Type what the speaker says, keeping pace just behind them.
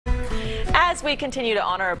As we continue to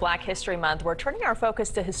honor Black History Month, we're turning our focus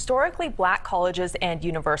to historically black colleges and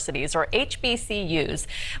universities, or HBCUs,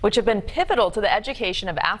 which have been pivotal to the education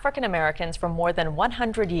of African Americans for more than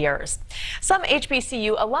 100 years. Some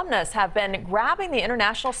HBCU alumnus have been grabbing the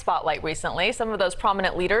international spotlight recently. Some of those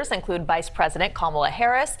prominent leaders include Vice President Kamala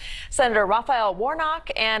Harris, Senator Raphael Warnock,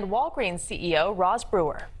 and Walgreens CEO Roz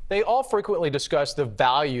Brewer. They all frequently discuss the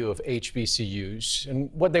value of HBCUs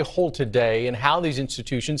and what they hold today and how these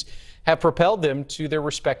institutions have propelled them to their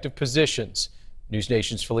respective positions.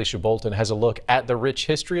 NewsNation's Felicia Bolton has a look at the rich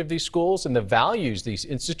history of these schools and the values these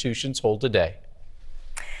institutions hold today.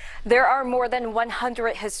 There are more than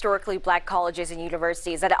 100 historically black colleges and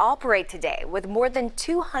universities that operate today, with more than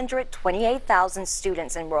 228,000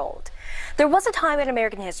 students enrolled. There was a time in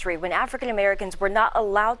American history when African Americans were not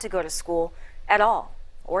allowed to go to school at all,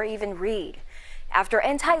 or even read. After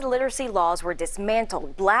anti-literacy laws were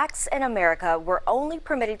dismantled, blacks in America were only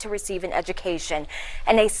permitted to receive an education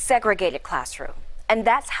in a segregated classroom. And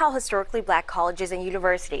that's how historically black colleges and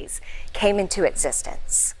universities came into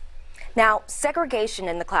existence. Now, segregation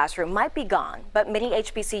in the classroom might be gone, but many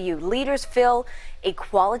HBCU leaders feel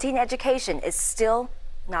equality in education is still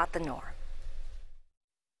not the norm.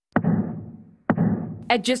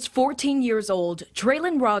 At just 14 years old,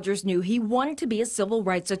 Traylon Rogers knew he wanted to be a civil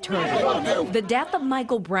rights attorney. The death of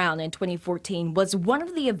Michael Brown in 2014 was one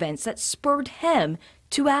of the events that spurred him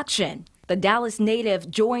to action. The Dallas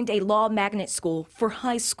native joined a law magnet school for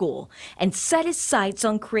high school and set his sights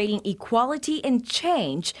on creating equality and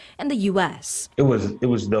change in the U.S. It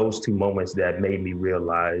was those two moments that made me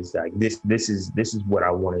realize that this is what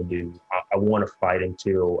I want to do. I want to fight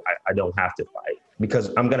until I don't have to fight, because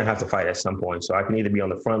I'm going to have to fight at some point. So I can either be on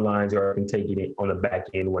the front lines or I can take it on the back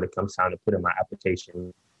end when it comes time to put in my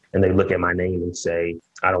application and they look at my name and say,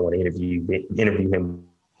 I don't want to interview him in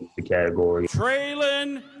the category.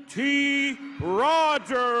 Traylon T.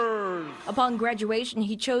 Rogers. Upon graduation,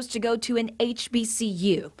 he chose to go to an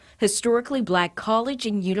HBCU, historically black college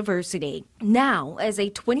and university. Now, as a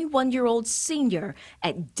 21-year-old senior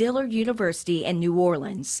at Dillard University in New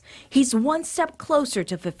Orleans, he's one step closer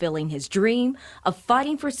to fulfilling his dream of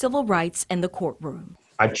fighting for civil rights in the courtroom.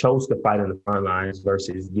 I chose to fight on the front lines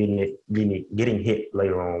versus getting hit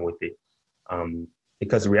later on with it.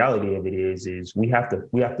 Because the reality of it is we have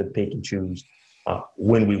to pick and choose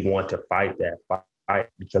when we want to fight that fight,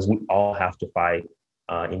 because we all have to fight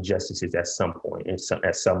injustices at some point, and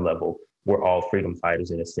at some level. We're all freedom fighters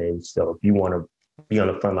in a sense. So if you want to be on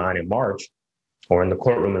the front line and march, or in the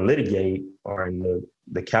courtroom and litigate, or in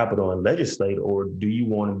the Capitol and legislate, or do you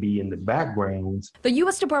want to be in the backgrounds? The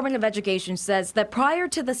U.S. Department of Education says that prior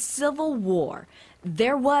to the Civil War,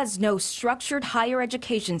 there was no structured higher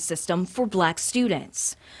education system for black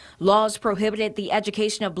students. Laws prohibited the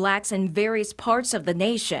education of blacks in various parts of the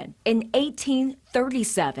nation. In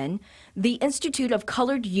 1837, the Institute of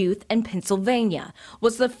Colored Youth in Pennsylvania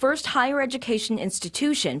was the first higher education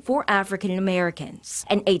institution for African Americans.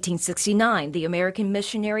 In 1869, the American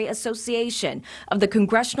Missionary Association of the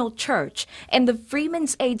Congregational Church and the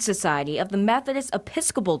Freedmen's Aid Society of the Methodist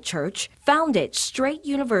Episcopal Church founded Straight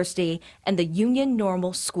University and the Union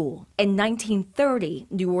Normal School. In 1930,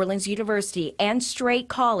 New Orleans University and Straight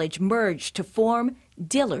College merged to form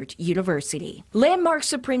Dillard University. Landmark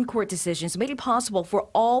Supreme Court decisions made it possible for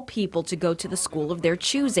all people to go to the school of their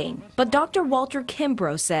choosing. But Dr. Walter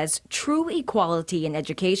Kimbrough says true equality in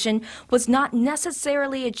education was not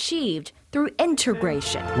necessarily achieved through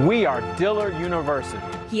integration. We are Dillard University.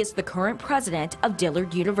 He is the current president of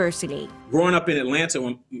Dillard University. Growing up in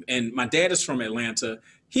Atlanta, and my dad is from Atlanta,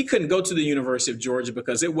 he couldn't go to the University of Georgia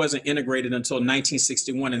because it wasn't integrated until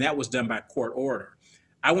 1961, and that was done by court order.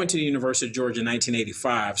 I went to the University of Georgia in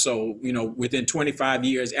 1985. So, within 25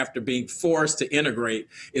 years after being forced to integrate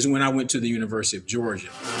is when I went to the University of Georgia.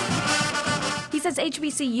 He says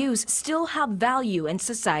HBCUs still have value in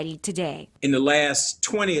society today. In the last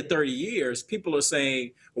 20 or 30 years, people are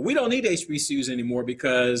saying, well, we don't need HBCUs anymore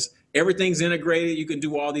because everything's integrated. You can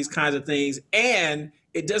do all these kinds of things, and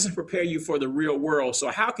it doesn't prepare you for the real world.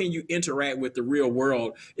 So how can you interact with the real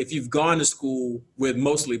world if you've gone to school with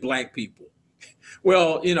mostly black people?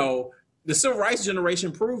 Well, the civil rights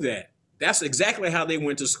generation proved that. That's exactly how they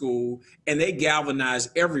went to school, and they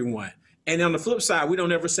galvanized everyone. And on the flip side, we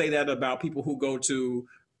don't ever say that about people who go to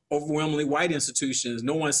overwhelmingly white institutions.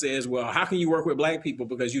 No one says, well, how can you work with black people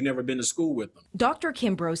because you've never been to school with them? Dr.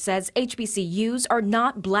 Kimbrough says HBCUs are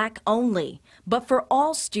not black only, but for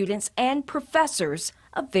all students and professors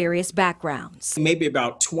of various backgrounds. Maybe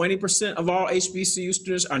about 20% of all HBCU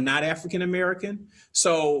students are not African American.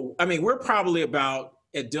 So, we're probably about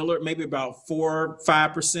At Dillard, maybe about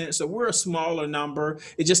 4-5%. So we're a smaller number.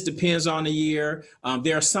 It just depends on the year.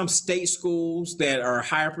 There are some state schools that are a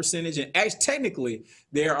higher percentage, and technically,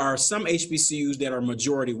 there are some HBCUs that are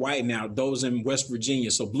majority white now, those in West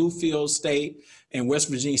Virginia. So Bluefield State and West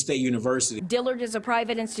Virginia State University. Dillard is a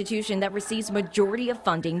private institution that receives majority of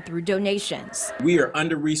funding through donations. We are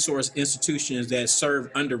under-resourced institutions that serve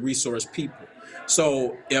under-resourced people.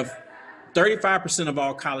 So if 35% of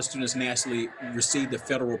all college students nationally receive the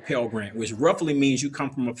federal Pell Grant, which roughly means you come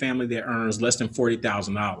from a family that earns less than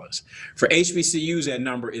 $40,000. For HBCUs, that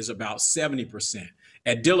number is about 70%.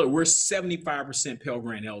 At Dillard, we're 75% Pell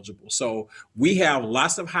Grant eligible. So we have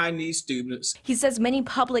lots of high-need students. He says many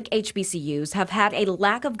public HBCUs have had a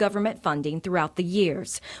lack of government funding throughout the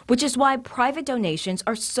years, which is why private donations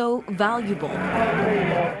are so valuable.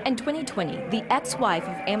 In 2020, the ex-wife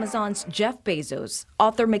of Amazon's Jeff Bezos,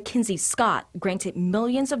 author Mackenzie Scott, granted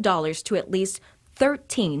millions of dollars to at least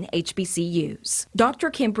 13 HBCUs.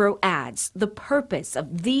 Dr. Kimbrough adds the purpose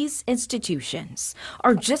of these institutions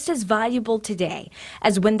are just as valuable today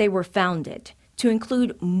as when they were founded, to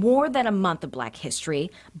include more than a month of Black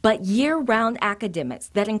history, but year-round academics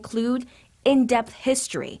that include in-depth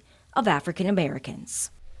history of African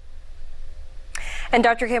Americans. And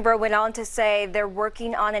Dr. Kimbrough went on to say they're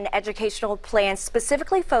working on an educational plan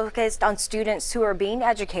specifically focused on students who are being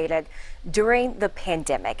educated during the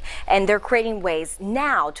pandemic. And they're creating ways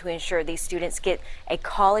now to ensure these students get a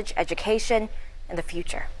college education in the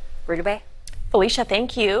future. Rudabeh? Felicia,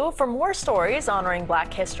 thank you. For more stories honoring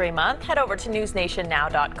Black History Month, head over to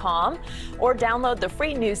newsnationnow.com or download the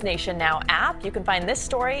free NewsNation Now app. You can find this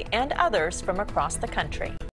story and others from across the country.